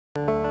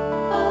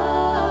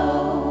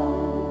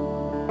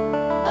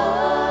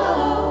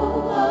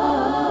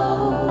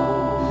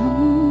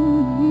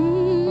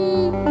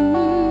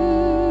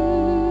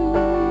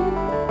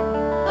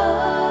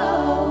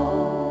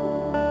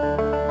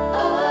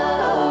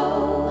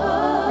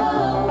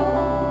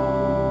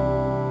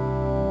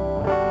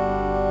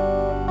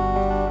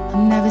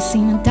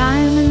seen a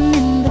diamond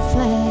in the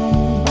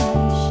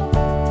flesh.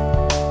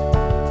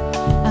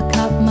 I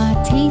cut my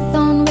teeth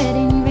on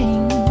wedding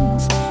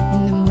rings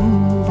in the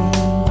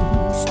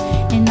movies,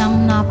 and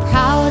I'm not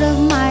proud of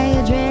my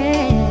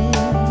address.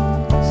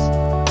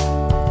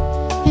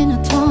 In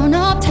a torn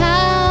up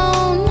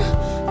town,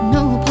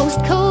 no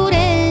postcode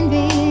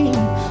envy,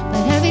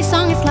 but every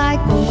song is like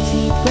gold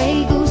teeth,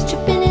 grey goose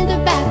tripping in the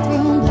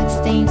bathroom,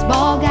 bloodstains,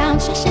 ball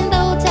gowns, shush in the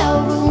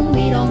hotel room.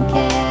 We don't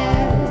care.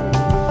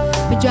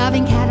 We're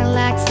driving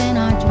Cadillacs in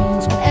our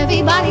dreams, but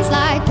everybody's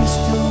like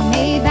crystal,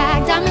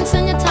 Maybach, diamonds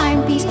on your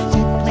timepiece,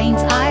 jet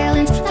planes,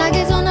 islands,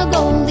 tigers on a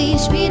gold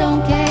leash. We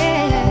don't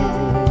care.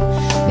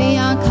 We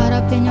aren't caught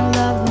up in your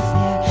love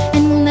affair,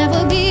 and we'll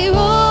never be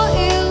royals.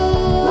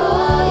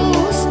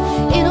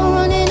 It'll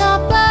run in our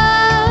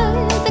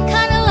blood. The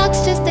kind of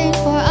luck's just ain't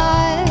for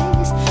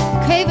us.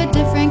 We crave a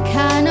different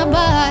kind of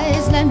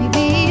buzz. Let me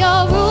be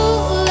your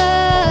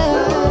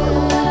ruler.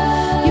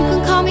 You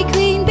can call me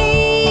Queen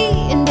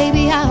Bee, and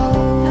baby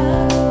I'll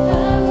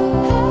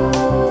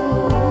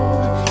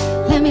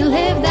let me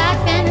live that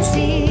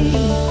fantasy.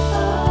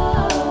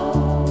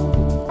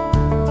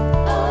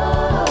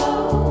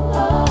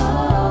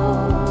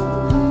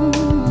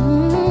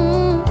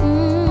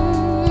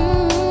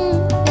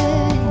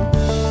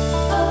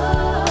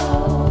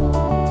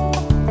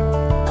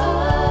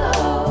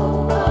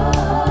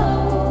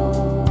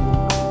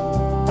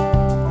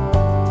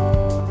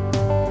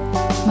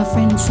 My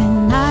friends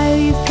and I,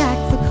 we've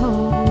cracked the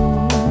code.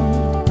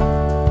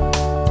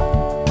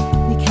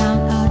 We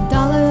count our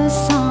dollars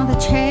on the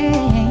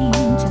train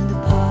to the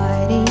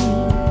party,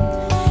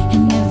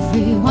 and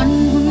everyone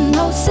who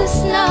knows us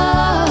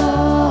knows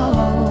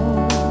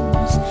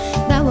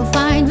that we're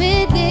fine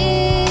with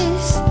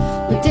this.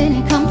 We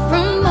didn't come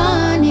from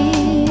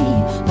money,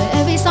 but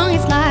every song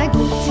is like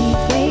gold teeth,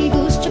 grey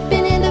goose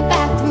tripping in the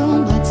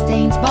bathroom,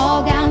 bloodstains,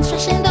 ball gowns,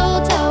 trash in the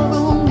hotel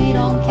room. We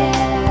don't care.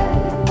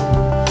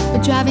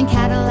 We're driving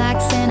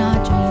Cadillacs in our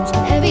dreams,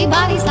 but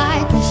everybody's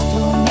like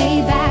crystal,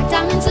 Maybach,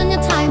 diamonds on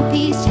your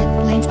timepiece, jet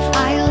planes,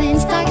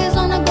 islands, tigers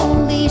on a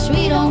gold leash.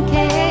 We don't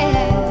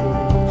care.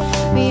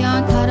 We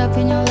aren't caught up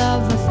in your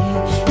love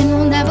affair, and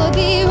we'll never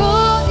be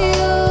royals.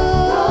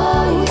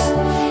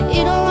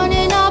 It'll run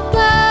in our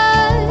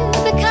blood.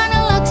 The kind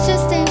of luck's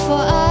just ain't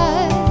for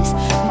us.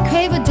 We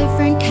crave a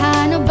different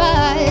kind of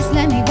buzz.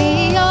 Let me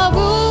be your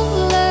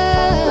ruler.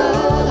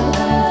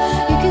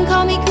 You can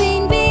call me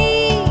Queen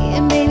Bee,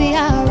 and baby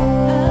I'll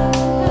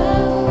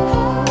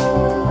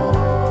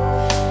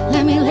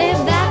let me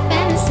live that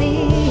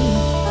fantasy.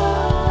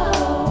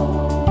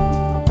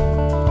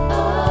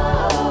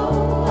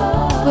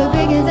 We're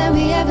bigger than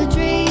we ever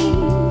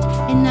dreamed,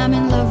 and I'm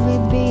in love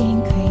with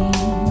being cream.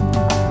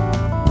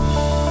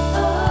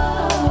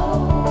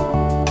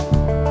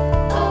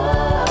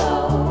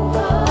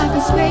 Life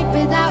is great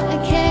without a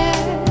care.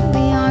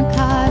 We aren't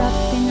caught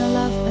up in your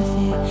love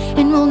affair,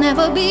 and we'll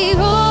never be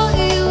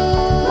royal.